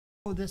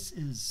This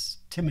is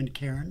Tim and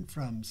Karen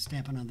from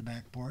Stampin' on the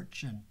Back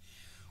Porch, and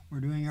we're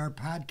doing our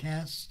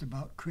podcast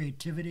about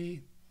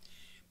creativity,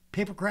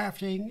 paper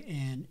crafting,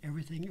 and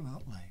everything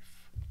about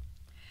life.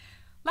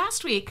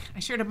 Last week, I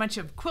shared a bunch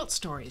of quilt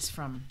stories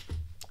from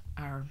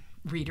our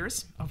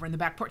readers over in the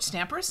Back Porch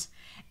Stampers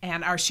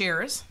and our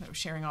sharers that were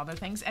sharing all their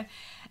things.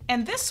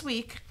 And this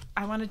week,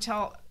 I want to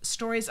tell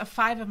stories of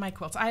 5 of my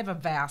quilts. I have a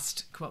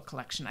vast quilt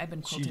collection. I've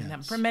been quilting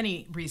them for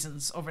many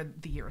reasons over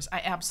the years.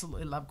 I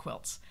absolutely love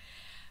quilts.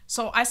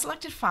 So I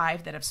selected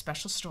 5 that have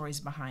special stories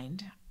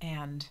behind,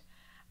 and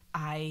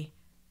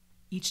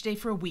each day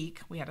for a week,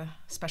 we had a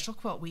special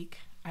quilt week.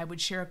 I would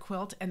share a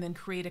quilt and then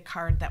create a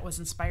card that was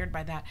inspired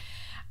by that.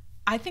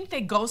 I think they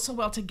go so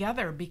well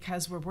together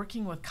because we're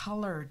working with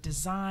color,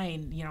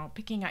 design,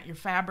 picking out your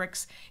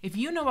fabrics. If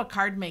you know a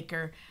card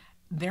maker,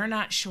 they're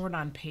not short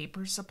on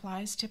paper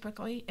supplies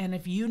typically. And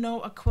if you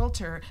know a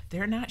quilter,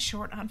 they're not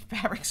short on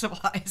fabric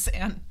supplies.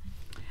 And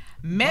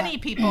many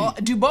people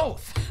do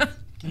both.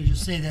 Can I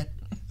just say that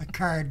a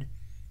card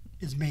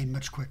is made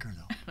much quicker,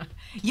 though?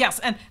 Yes,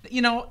 and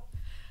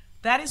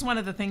that is one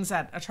of the things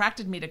that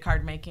attracted me to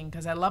card making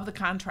because I love the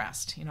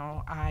contrast.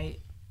 I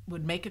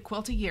would make a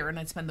quilt a year and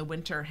I'd spend the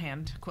winter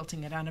hand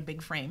quilting it on a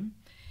big frame.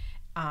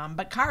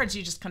 But cards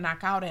you just can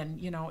knock out, and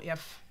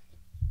if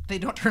they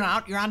don't turn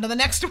out, you're on to the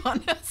next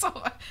one.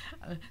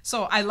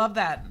 So I love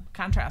that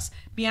contrast.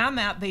 Beyond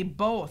that, they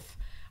both,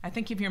 I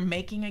think if you're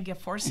making a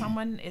gift for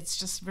someone, it's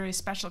just very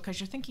special because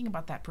you're thinking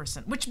about that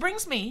person. Which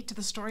brings me to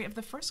the story of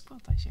the first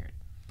quilt I shared.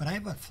 But I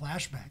have a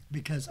flashback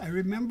because I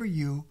remember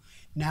you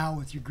now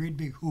with your great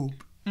big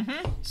hoop,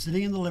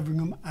 sitting in the living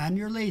room on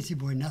your lazy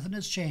boy. Nothing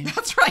has changed.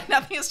 That's right,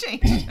 nothing has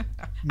changed.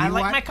 I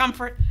like my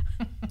comfort.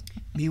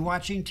 Me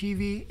watching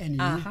TV and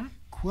you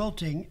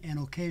quilting and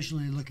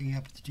occasionally looking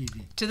up at the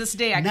TV. To this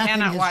day, I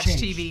cannot watch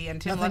TV,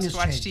 and Tim loves to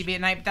watch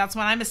TV. And that's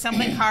when I'm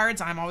assembling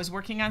cards. I'm always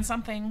working on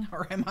something,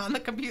 or I'm on the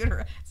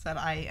computer. So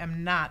I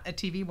am not a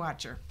TV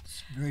watcher.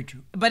 It's very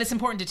true. But it's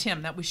important to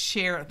Tim that we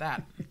share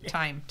that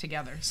time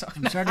together. So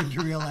I'm starting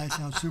to realize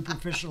how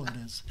superficial it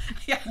is.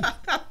 Yeah,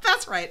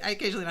 that's right. I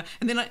occasionally know.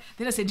 And then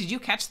I say, "Did you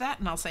catch that?"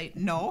 And I'll say,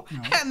 "No."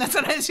 And then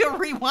sometimes you'll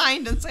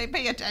rewind and say,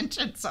 "Pay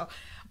attention." So,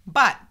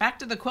 but back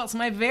to the quilts.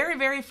 My very,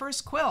 very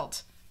first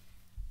quilt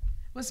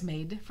was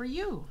made for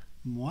you.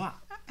 Moi.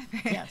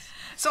 Yes.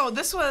 So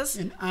this was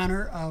in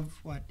honor of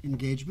what,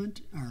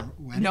 engagement or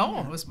wedding? No,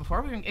 it was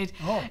before we were. It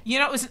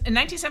was in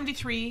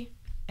 1973,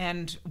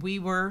 and we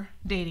were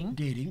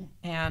dating.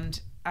 And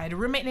I had a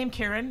roommate named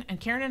Karen, and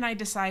Karen and I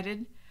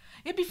decided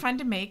it'd be fun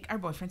to make our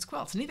boyfriend's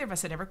quilts. Neither of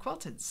us had ever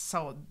quilted,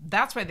 so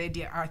that's why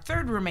our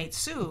third roommate,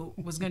 Sue,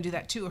 was going to do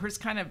that too. Hers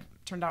kind of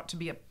turned out to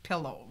be a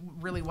pillow.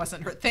 Really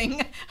wasn't her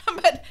thing.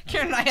 But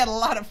Karen and I had a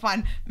lot of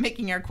fun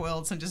making our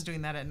quilts and just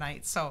doing that at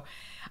night. So,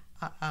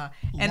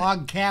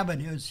 Log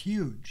Cabin, it was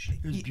huge.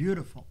 It was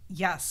beautiful.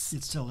 Yes.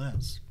 It still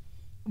is.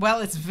 Well,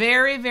 it's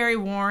very, very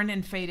worn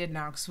and faded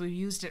now because we've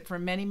used it for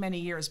many, many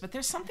years. But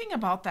there's something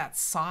about that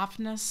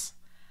softness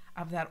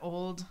of that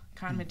old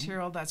cotton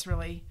material that's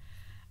really...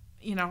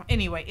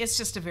 anyway, it's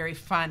just a very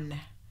fun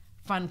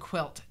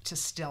quilt to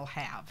still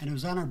have. And it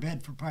was on our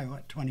bed for probably,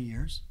 20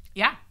 years?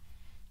 Yeah.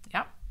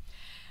 Yep.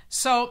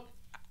 So,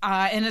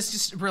 and it's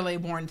just really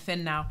worn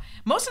thin now.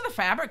 Most of the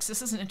fabrics,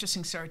 this is an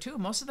interesting story too,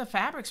 most of the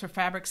fabrics were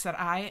fabrics that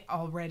I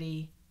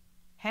already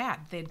had.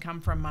 They'd come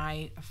from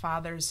my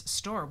father's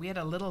store. We had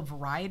a little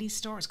variety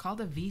store. It's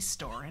called a V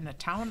store in a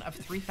town of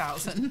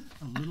 3,000.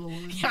 A little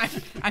one? Yeah,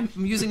 I'm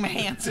using my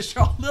hands to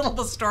show how little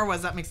the store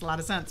was. That makes a lot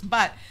of sense.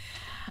 But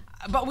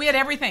we had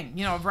everything.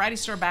 A variety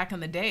store back in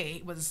the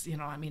day was,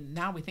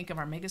 now we think of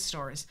our mega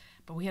stores,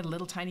 but we had a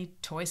little tiny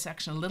toy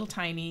section, a little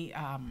tiny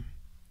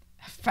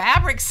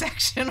fabric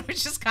section,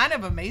 which just kind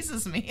of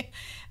amazes me.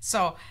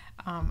 So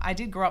I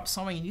did grow up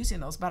sewing and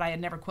using those, but I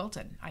had never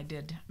quilted. I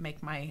did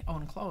make my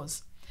own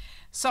clothes.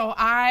 So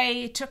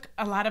I took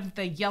a lot of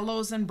the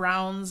yellows and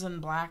browns and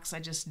blacks. I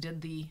just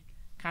did the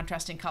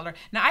contrasting color.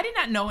 Now, I did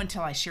not know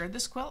until I shared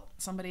this quilt.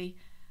 Somebody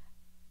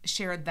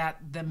shared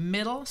that the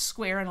middle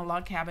square in a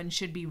log cabin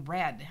should be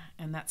red,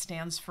 and that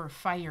stands for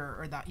fire,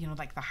 or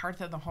like the hearth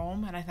of the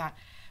home. And I thought,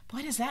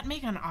 boy, does that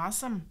make an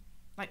awesome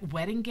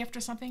wedding gift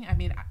or something?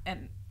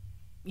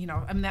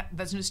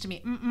 That's news to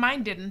me.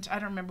 Mine didn't. I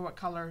don't remember what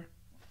color.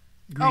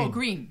 Green. Oh,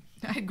 green.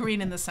 I had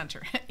green in the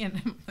center.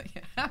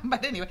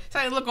 But anyway, so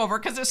I look over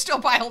because it's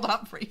still piled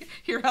up for you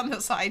here on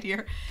the side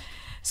here.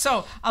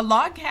 So a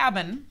log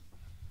cabin,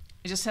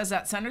 it just has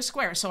that center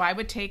square. So I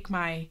would take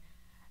my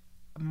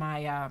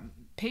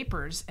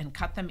papers and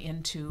cut them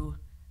into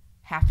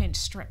 1/2-inch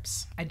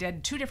strips. I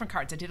did 2 different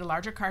cards. I did a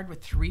larger card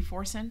with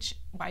 3/4-inch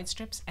wide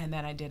strips, and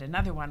then I did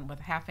another one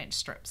with 1/2-inch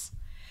strips.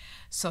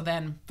 So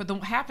then for the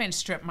 1/2-inch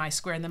strip, my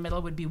square in the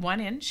middle would be 1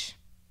 inch,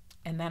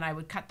 and then I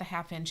would cut the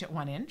 1/2 inch at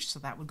 1 inch, so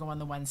that would go on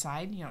the one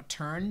side,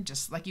 turn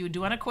just like you would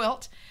do on a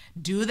quilt,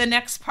 do the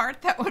next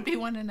part that would be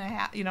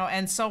 1.5,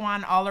 and so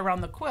on all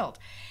around the quilt.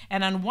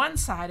 And on one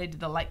side I did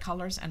the light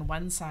colors, and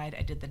one side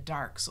I did the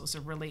dark, so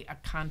it was a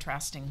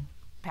contrasting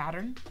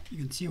pattern. You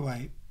can see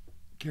why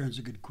Karen's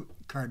a good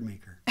card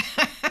maker.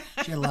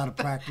 She had a lot of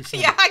practice.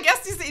 Yeah, I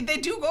guess they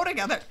do go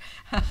together.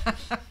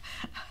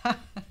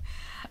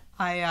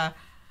 I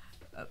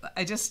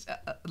just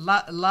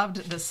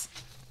loved this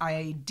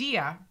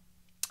idea.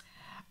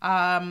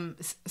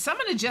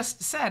 Someone had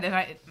just said,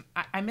 and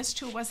I missed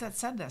who it was that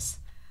said this,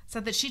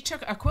 said that she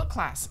took a quilt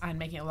class on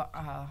making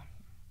a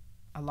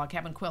log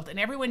cabin quilt, and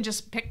everyone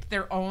just picked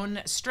their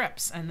own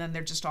strips, and then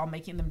they're just all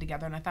making them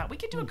together. And I thought we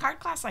could do a card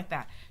class like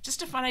that.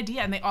 Just a fun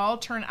idea, and they all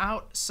turn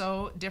out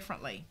so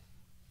differently.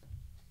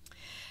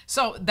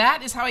 So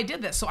that is how I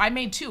did this. So I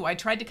made two. I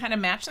tried to kind of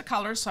match the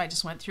colors, so I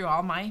just went through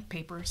all my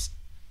paper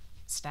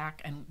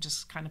stack and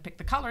just kind of picked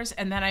the colors,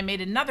 and then I made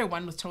another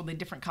one with totally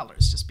different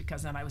colors, just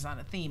because then I was on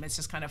a theme. It's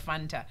just kind of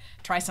fun to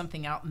try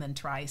something out and then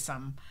try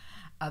some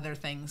other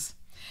things.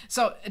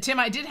 So, Tim,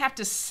 I did have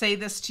to say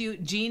this to you.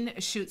 Jean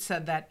Schutz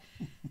said that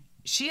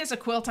she has a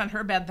quilt on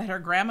her bed that her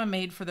grandma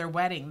made for their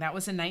wedding. That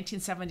was in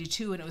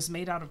 1972, and it was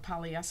made out of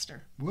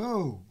polyester.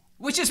 Whoa.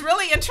 Which is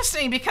really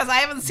interesting because I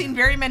haven't seen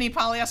very many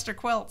polyester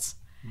quilts.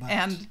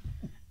 And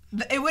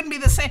it wouldn't be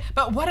the same.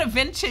 But what a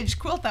vintage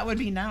quilt that would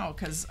be now,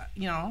 because,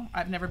 you know,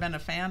 I've never been a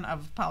fan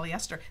of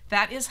polyester.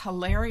 That is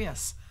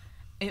hilarious.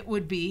 It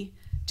would be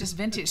just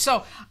vintage.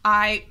 So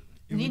I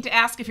need to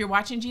ask, if you're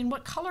watching, Jean,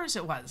 what colors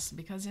it was,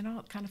 because, you know,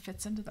 it kind of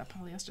fits into the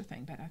polyester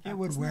thing. But I thought, it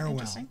would wear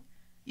well.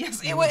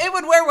 Yes, it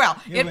would wear well.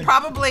 It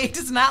probably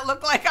does not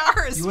look like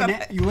ours. You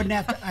wouldn't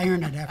have to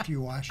iron it after you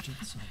washed it.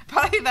 So.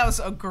 Probably that was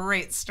a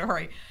great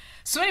story.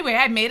 So anyway,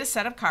 I made a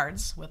set of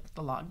cards with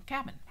the log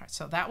cabin.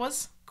 So that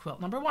was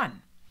quilt number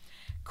 1.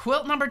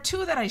 Quilt number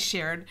 2 that I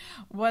shared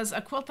was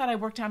a quilt that I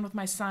worked on with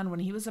my son when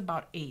he was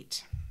about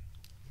 8.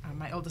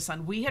 My oldest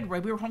son. We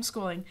were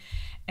homeschooling,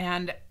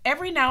 and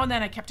every now and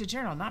then I kept a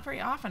journal. Not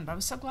very often, but I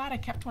was so glad I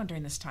kept one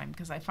during this time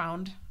because I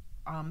found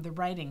the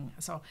writing.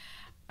 So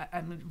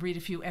I'm going to read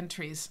a few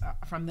entries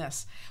from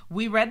this.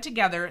 We read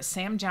together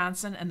Sam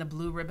Johnson and the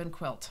Blue Ribbon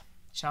Quilt.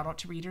 Shout out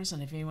to readers,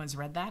 and if anyone's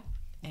read that.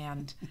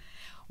 And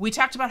we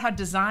talked about how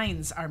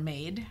designs are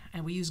made,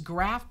 and we use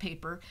graph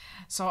paper.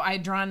 So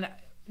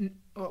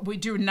we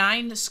drew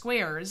 9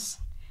 squares,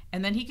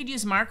 and then he could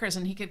use markers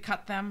and he could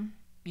cut them,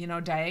 you know,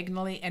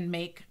 diagonally and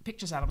make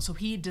pictures out of them. So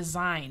he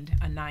designed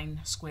a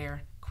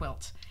 9-square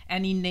quilt,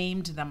 and he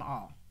named them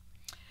all.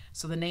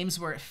 So the names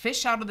were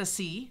Fish Out of the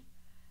Sea,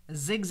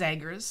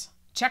 Zigzaggers,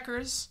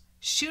 Checkers,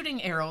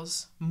 Shooting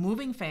Arrows,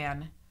 Moving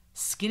Fan,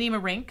 Skinny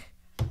Marink,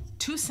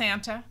 To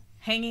Santa,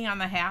 Hanging on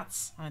the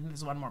Hats. I think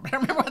there's one more, but I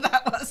don't remember what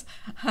that was.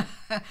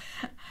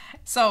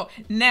 So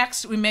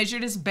next, we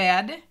measured his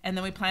bed, and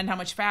then we planned how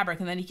much fabric,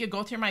 and then he could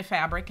go through my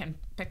fabric and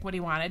pick what he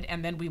wanted,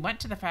 and then we went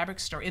to the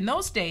fabric store. In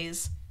those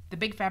days, the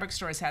big fabric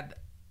stores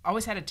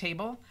always had a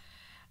table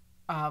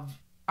of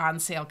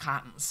on-sale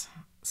cottons.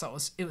 So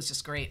it was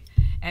just great.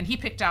 And he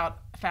picked out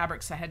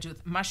fabrics that had to do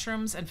with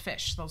mushrooms and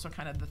fish. Those were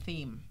kind of the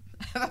theme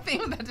of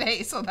the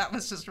day, so that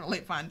was just really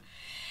fun.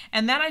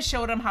 And then I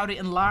showed him how to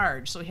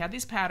enlarge. So we had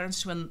these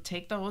patterns to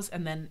take those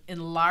and then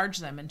enlarge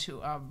them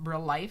into a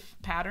real-life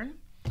pattern.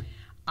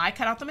 I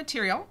cut out the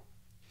material,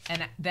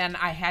 and then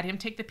I had him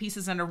take the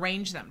pieces and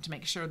arrange them to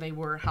make sure they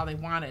were how they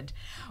wanted.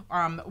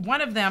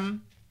 One of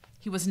them,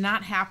 he was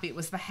not happy. It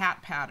was the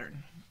hat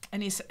pattern.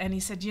 And he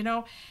said, you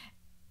know,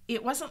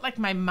 it wasn't like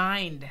my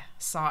mind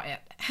saw it.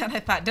 And I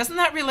thought, doesn't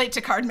that relate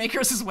to card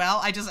makers as well?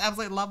 I just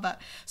absolutely love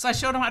that. So I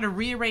showed him how to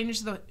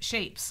rearrange the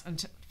shapes and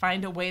to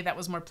find a way that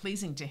was more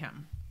pleasing to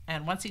him.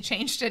 And once he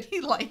changed it,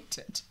 he liked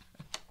it.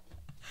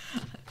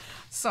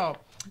 So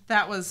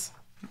that was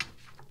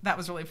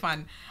really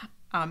fun.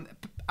 And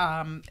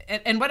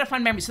what a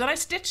fun memory. So then I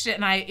stitched it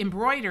and I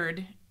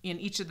embroidered in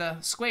each of the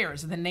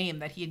squares the name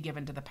that he had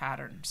given to the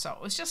pattern. So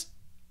it was just,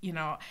 you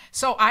know,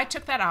 so I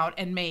took that out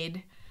and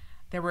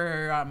there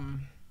were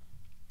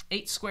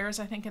 8 squares,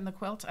 I think, in the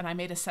quilt, and I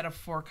made a set of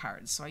 4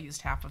 cards, so I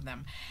used half of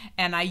them.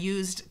 And I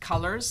used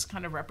colors,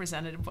 kind of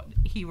represented what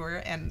he were,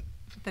 and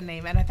the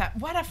name, and I thought,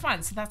 what a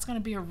fun. So that's going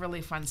to be a really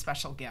fun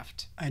special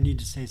gift. I need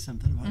to say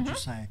something about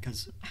Josiah,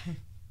 because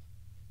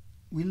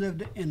we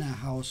lived in a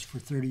house for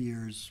 30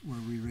 years where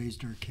we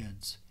raised our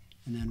kids,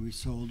 and then we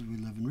sold. We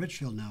live in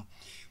Richfield now.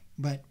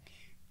 But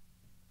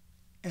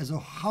as a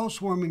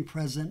housewarming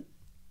present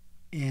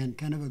and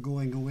kind of a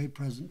going away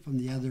present from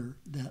the other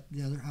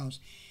house,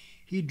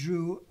 he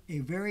drew a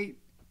very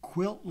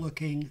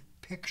quilt-looking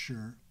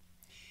picture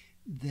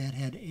that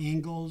had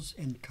angles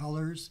and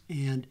colors,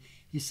 and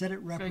he said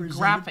it represented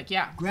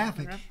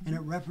graphic, and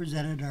it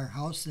represented our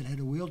house that had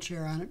a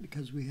wheelchair on it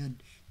because we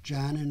had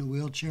John in a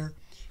wheelchair,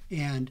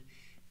 and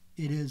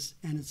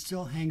it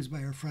still hangs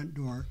by our front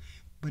door,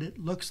 but it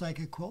looks like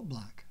a quilt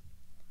block,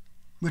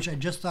 which I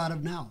just thought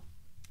of now.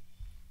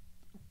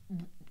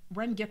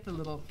 Ren, get the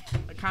little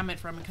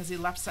comment from him because he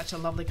left such a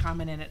lovely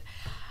comment in it.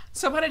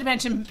 So I wanted to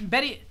mention,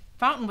 Betty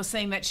Fountain was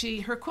saying that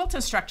her quilt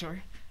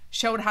instructor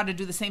showed how to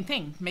do the same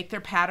thing, make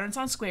their patterns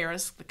on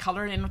squares,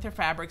 color it in with their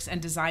fabrics,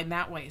 and design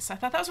that way. So I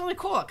thought that was really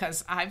cool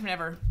because I've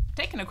never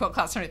taken a quilt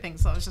class or anything,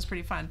 so it was just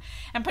pretty fun.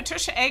 And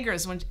Patricia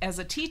Eggers, as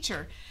a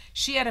teacher,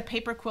 she had a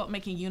paper quilt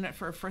making unit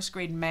for her first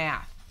grade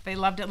math. They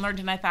loved it and learned,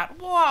 and I thought,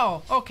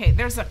 whoa, okay,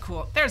 there's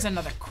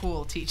another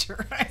cool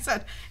teacher. I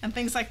said, and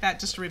things like that,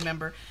 just to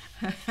remember.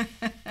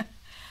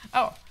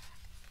 Oh,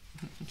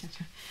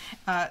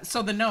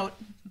 so the note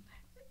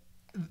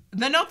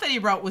that he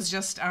wrote was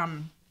just,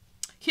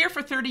 here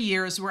for 30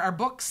 years were our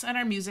books and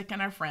our music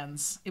and our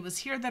friends. It was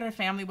here that our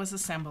family was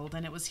assembled,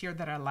 and it was here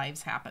that our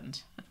lives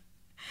happened.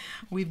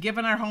 We've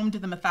given our home to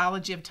the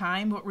mythology of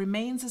time. What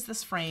remains is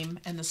this frame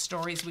and the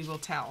stories we will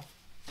tell.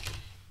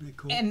 Pretty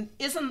cool. And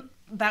isn't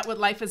that what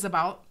life is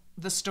about?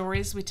 The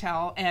stories we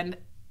tell. And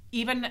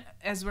even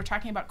as we're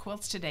talking about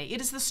quilts today,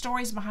 it is the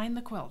stories behind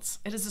the quilts.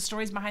 It is the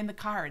stories behind the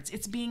cards.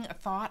 It's being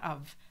thought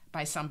of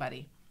by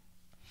somebody.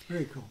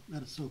 Very cool.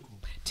 That is so cool.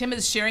 Tim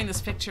is sharing this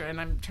picture, and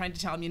I'm trying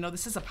to tell him,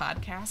 this is a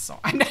podcast, so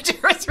I'm not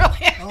sure it's really.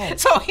 Oh.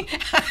 So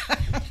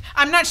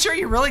I'm not sure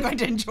you're really going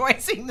to enjoy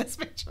seeing this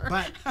picture.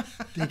 But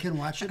they can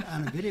watch it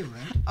on a video,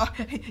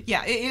 right?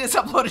 Yeah, it is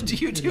uploaded to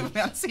YouTube.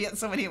 I'll see it.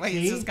 So anyway,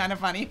 See? it's just kind of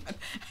funny.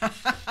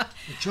 The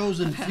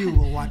chosen few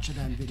will watch it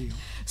on video.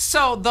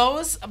 So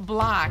those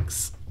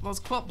blocks, those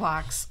quilt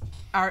blocks,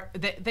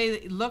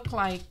 they look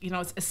like,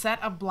 it's a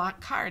set of block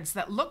cards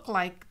that look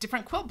like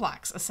different quilt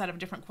blocks, a set of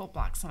different quilt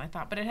blocks. And I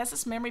thought, but it has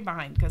this memory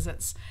behind because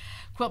it's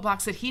quilt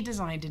blocks that he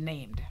designed and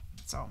named.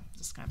 So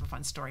just kind of a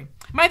fun story.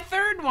 My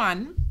third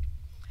one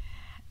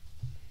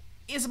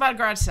is about a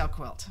garage sale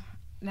quilt.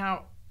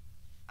 Now,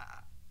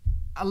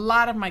 a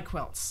lot of my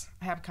quilts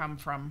have come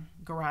from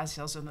garage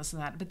sales and this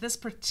and that, but this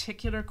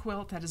particular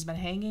quilt that has been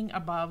hanging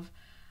above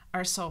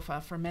our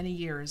sofa for many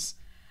years,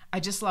 I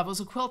just love. It was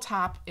a quilt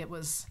top. It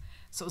was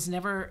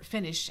never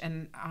finished.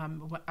 And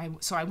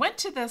I went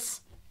to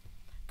this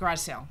garage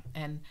sale,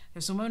 and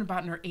there's a woman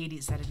about in her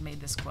 80s that had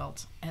made this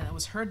quilt, and it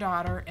was her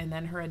daughter and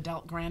then her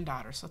adult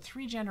granddaughter. So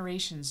 3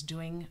 generations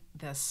doing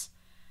this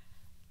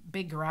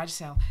big garage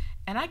sale.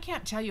 And I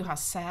can't tell you how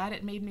sad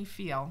it made me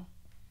feel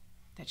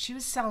that she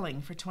was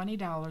selling for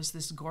 $20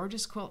 this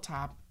gorgeous quilt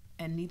top,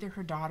 and neither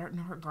her daughter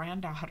nor her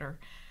granddaughter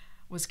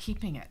was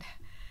keeping it.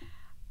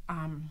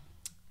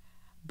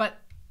 But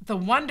the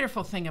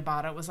wonderful thing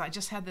about it was I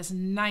just had this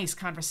nice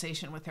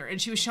conversation with her,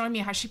 and she was showing me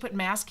how she put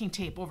masking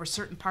tape over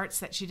certain parts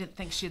that she didn't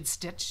think she had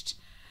stitched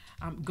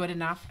good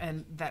enough,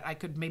 and that I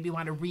could maybe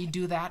want to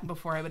redo that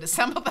before I would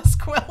assemble this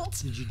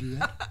quilt. Did you do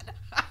that?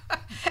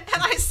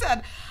 And I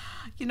said,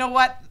 you know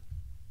what?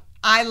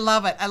 I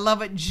love it. I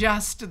love it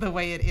just the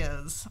way it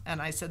is. And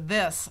I said,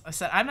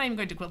 I'm not even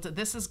going to quilt it.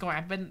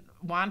 I've been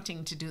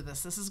wanting to do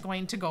this. This is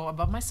going to go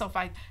above my sofa.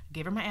 I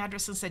gave her my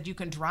address and said, you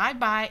can drive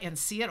by and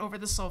see it over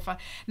the sofa.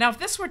 Now, if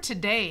this were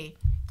today,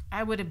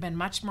 I would have been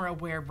much more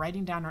aware of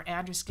writing down her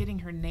address, getting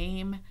her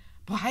name.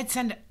 Well, I'd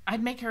send her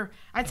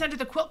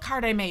the quilt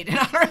card I made in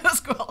honor of this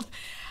quilt.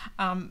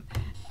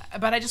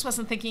 But I just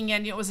wasn't thinking,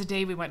 and it was a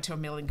day we went to a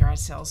million garage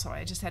sales, so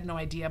I just had no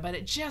idea. But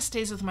it just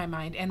stays with my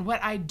mind. And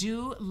what I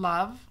do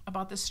love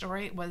about this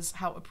story was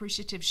how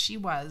appreciative she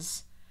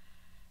was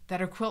that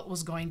her quilt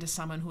was going to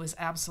someone who is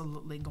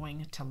absolutely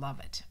going to love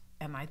it.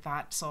 And I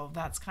thought, so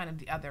that's kind of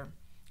the other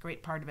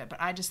great part of it.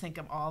 But I just think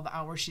of all the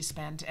hours she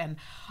spent, and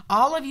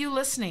all of you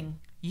listening,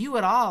 we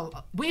would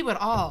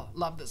all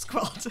love this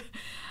quilt.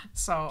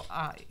 So,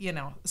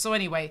 so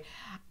anyway,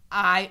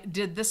 I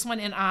did this one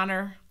in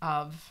honor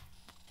of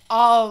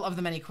all of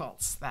the many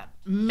quilts that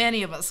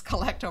many of us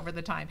collect over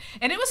the time.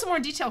 And it was a more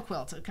detailed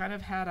quilt. It kind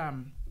of had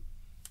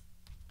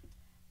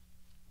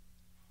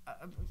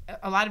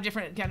a lot of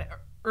different kind of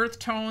earth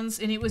tones,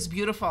 and it was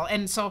beautiful.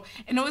 And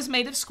it was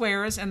made of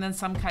squares and then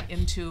some cut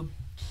into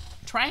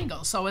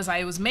triangles. So as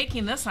I was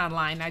making this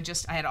online, I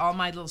had all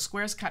my little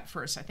squares cut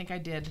first. I think I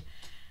did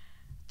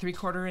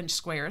 3/4 inch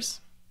squares,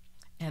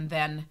 and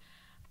then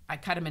I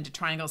cut them into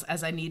triangles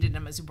as I needed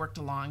them as we worked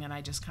along, and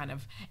I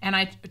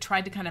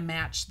tried to kind of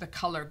match the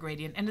color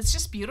gradient, and it's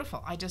just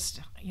beautiful. I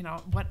just,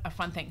 what a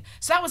fun thing.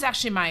 So that was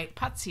actually my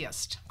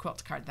putziest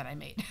quilt card that I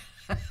made.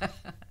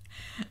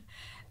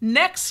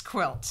 Next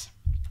quilt.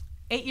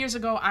 8 years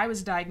ago, I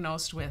was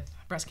diagnosed with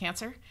breast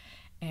cancer,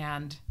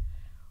 and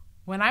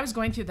when I was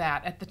going through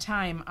that, at the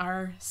time,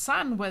 our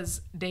son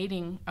was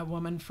dating a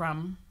woman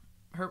from,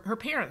 her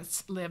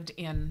parents lived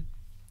in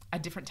a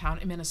different town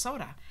in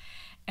Minnesota.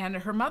 And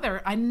her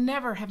mother, I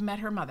never have met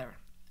her mother.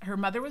 Her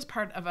mother was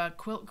part of a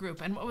quilt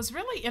group. And what was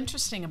really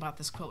interesting about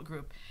this quilt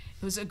group,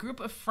 it was a group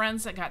of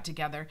friends that got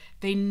together.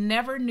 They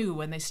never knew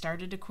when they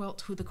started to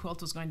quilt who the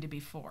quilt was going to be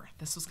for.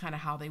 This was kind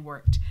of how they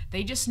worked.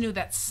 They just knew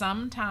that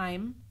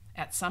sometime,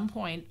 at some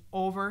point,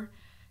 over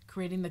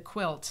creating the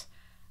quilt,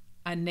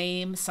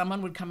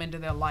 someone would come into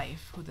their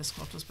life who this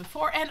quilt was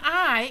before. And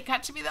I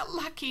got to be the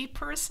lucky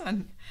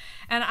person.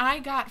 And I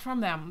got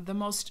from them the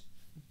most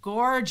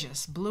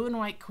gorgeous blue and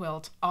white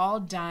quilt, all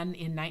done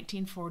in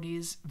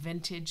 1940s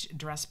vintage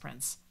dress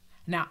prints.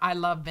 Now, I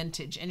love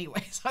vintage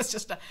anyway, so it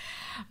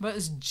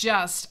was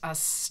just a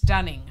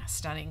stunning,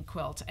 stunning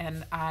quilt.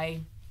 And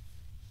I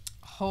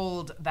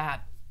hold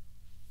that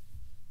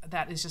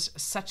is just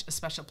such a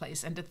special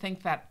place. And to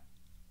think that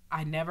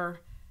I never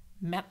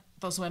met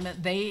those women,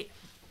 they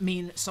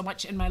mean so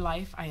much in my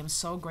life. I am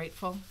so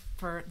grateful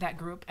for that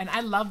group. And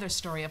I love their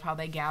story of how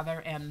they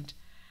gather and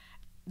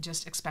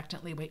just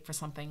expectantly wait for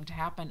something to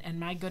happen. And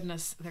my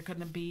goodness, there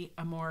couldn't be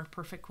a more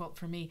perfect quilt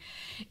for me.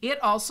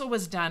 It also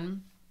was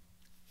done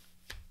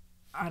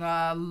on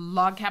a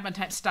log cabin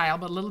type style,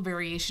 but a little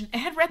variation. It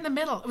had red in the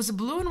middle. It was a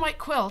blue and white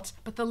quilt,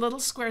 but the little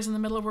squares in the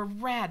middle were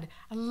red.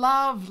 I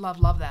love, love,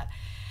 love that.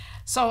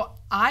 So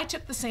I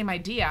took the same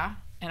idea,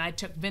 and I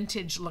took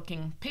vintage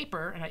looking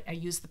paper, and I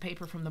used the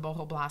paper from the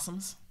Boho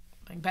Blossoms.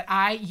 But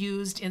I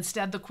used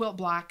instead the quilt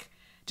block,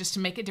 just to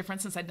make it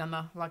different since I'd done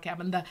the log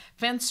cabin, the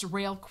fence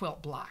rail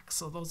quilt block.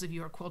 So those of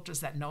you who are quilters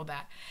that know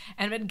that.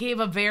 And it gave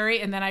a very,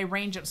 and then I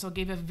arranged it, so it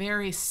gave a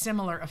very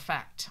similar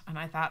effect. And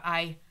I thought,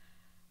 I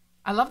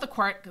love the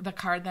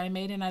card that I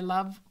made, and I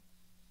love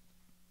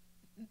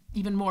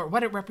even more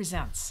what it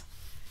represents.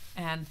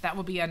 And that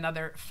will be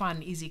another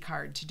fun, easy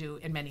card to do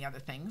in many other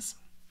things.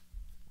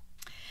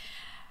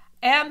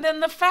 And then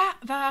the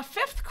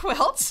fifth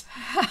quilt,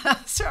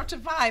 so up to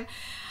 5,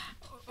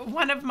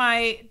 one of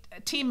my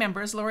team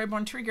members, Lori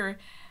Bontrigger,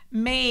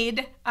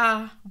 made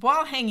a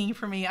wall hanging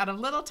for me out of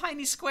little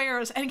tiny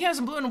squares. And again, it was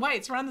in blue and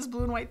white. So we're on this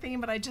blue and white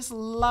theme, but I just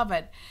love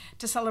it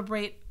to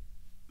celebrate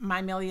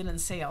my million in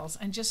sales.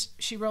 And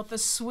just, she wrote the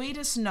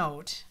sweetest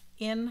note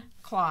in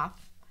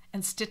cloth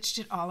and stitched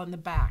it all in the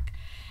back.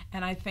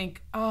 And I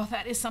think, oh,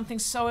 that is something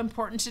so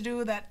important to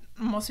do that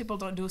most people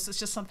don't do. So it's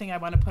just something I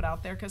want to put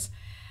out there, because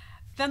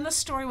then the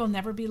story will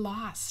never be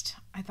lost.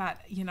 I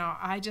thought,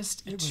 I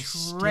just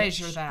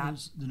treasure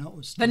that. The note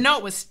was stitched.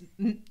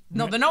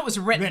 The note was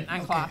written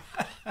on cloth.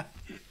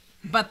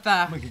 But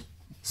the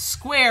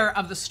square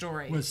of the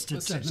story was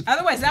stitched.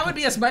 Otherwise, that would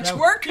be as much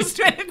work as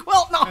doing a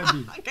quilt. No.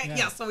 Okay,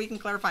 yeah, so we can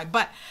clarify.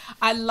 But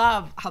I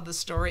love how the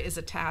story is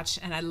attached,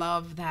 and I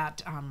love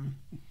that,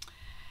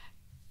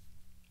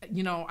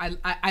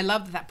 I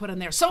love that put in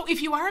there. So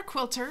if you are a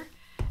quilter,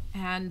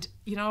 and,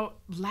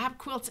 lab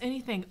quilts,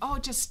 anything,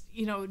 just,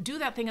 do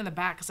that thing in the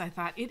back, because I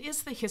thought it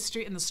is the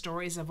history and the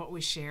stories of what we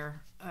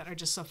share that are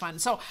just so fun.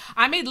 So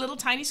I made little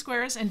tiny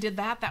squares and did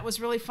that. That was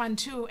really fun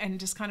too, and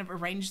just kind of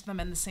arranged them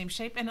in the same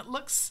shape, and it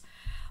looks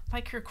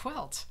like your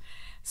quilt.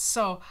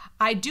 So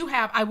I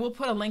will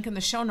put a link in the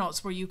show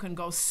notes where you can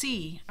go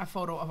see a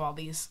photo of all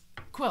these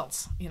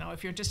quilts,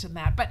 if you're interested in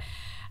that. But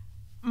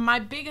my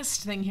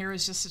biggest thing here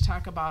is just to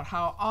talk about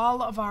how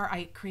all of our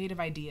creative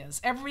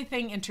ideas,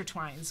 everything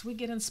intertwines. We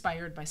get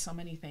inspired by so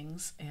many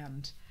things,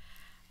 and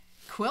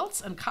quilts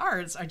and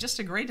cards are just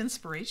a great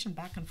inspiration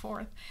back and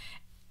forth.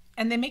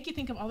 And they make you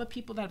think of all the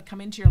people that have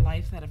come into your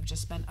life that have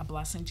just been a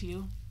blessing to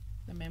you,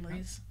 the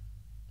memories.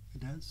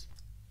 It does.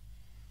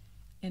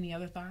 Any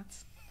other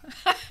thoughts?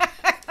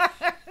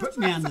 Put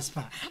me on the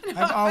spot.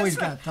 I've always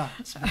got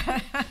thoughts.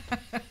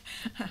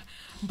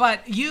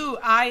 But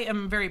I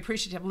am very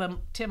appreciative.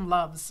 Tim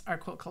loves our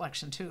quilt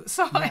collection too.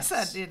 So yes. I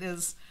said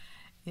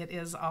it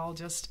is all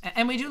just,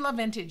 and we do love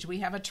vintage. We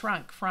have a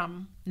trunk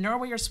from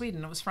Norway or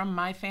Sweden. It was from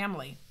my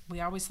family. We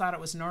always thought it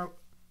was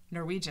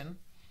Norwegian.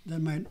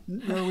 Then my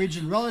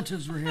Norwegian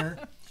relatives were here,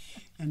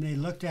 and they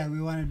looked at it.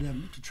 We wanted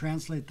them to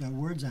translate the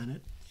words on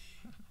it.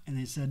 And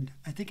they said,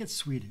 I think it's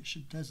Swedish.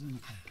 It doesn't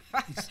look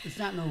like it. It's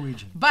not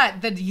Norwegian.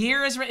 But the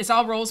year it's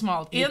all rose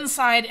mold,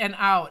 inside and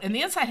out. And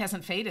the inside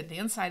hasn't faded. The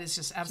inside is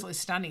just absolutely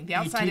stunning. The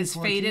outside is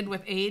faded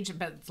with age,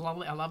 but it's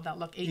lovely. I love that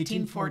look.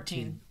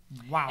 1814.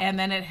 Wow. And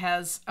then it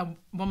has a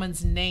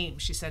woman's name.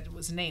 She said it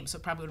was named, so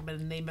it probably would have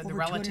been the name of the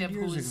relative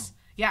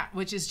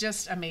which is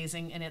just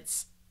amazing. And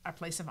it's our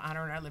place of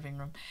honor in our living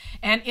room.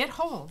 And it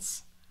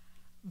holds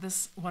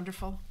this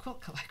wonderful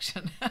quilt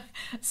collection.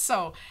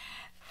 So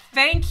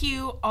thank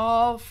you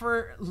all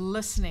for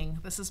listening.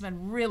 This has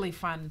been really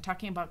fun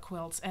talking about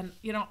quilts and,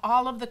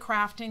 all of the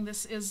crafting.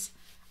 This is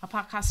a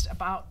podcast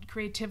about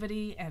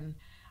creativity and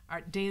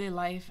our daily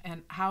life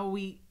and how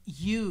we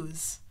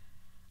use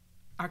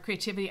our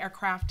creativity, our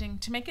crafting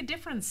to make a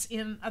difference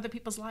in other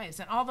people's lives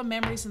and all the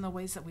memories and the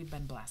ways that we've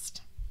been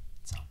blessed.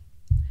 So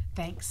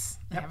thanks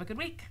and have a good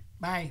week.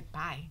 Bye.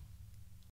 Bye.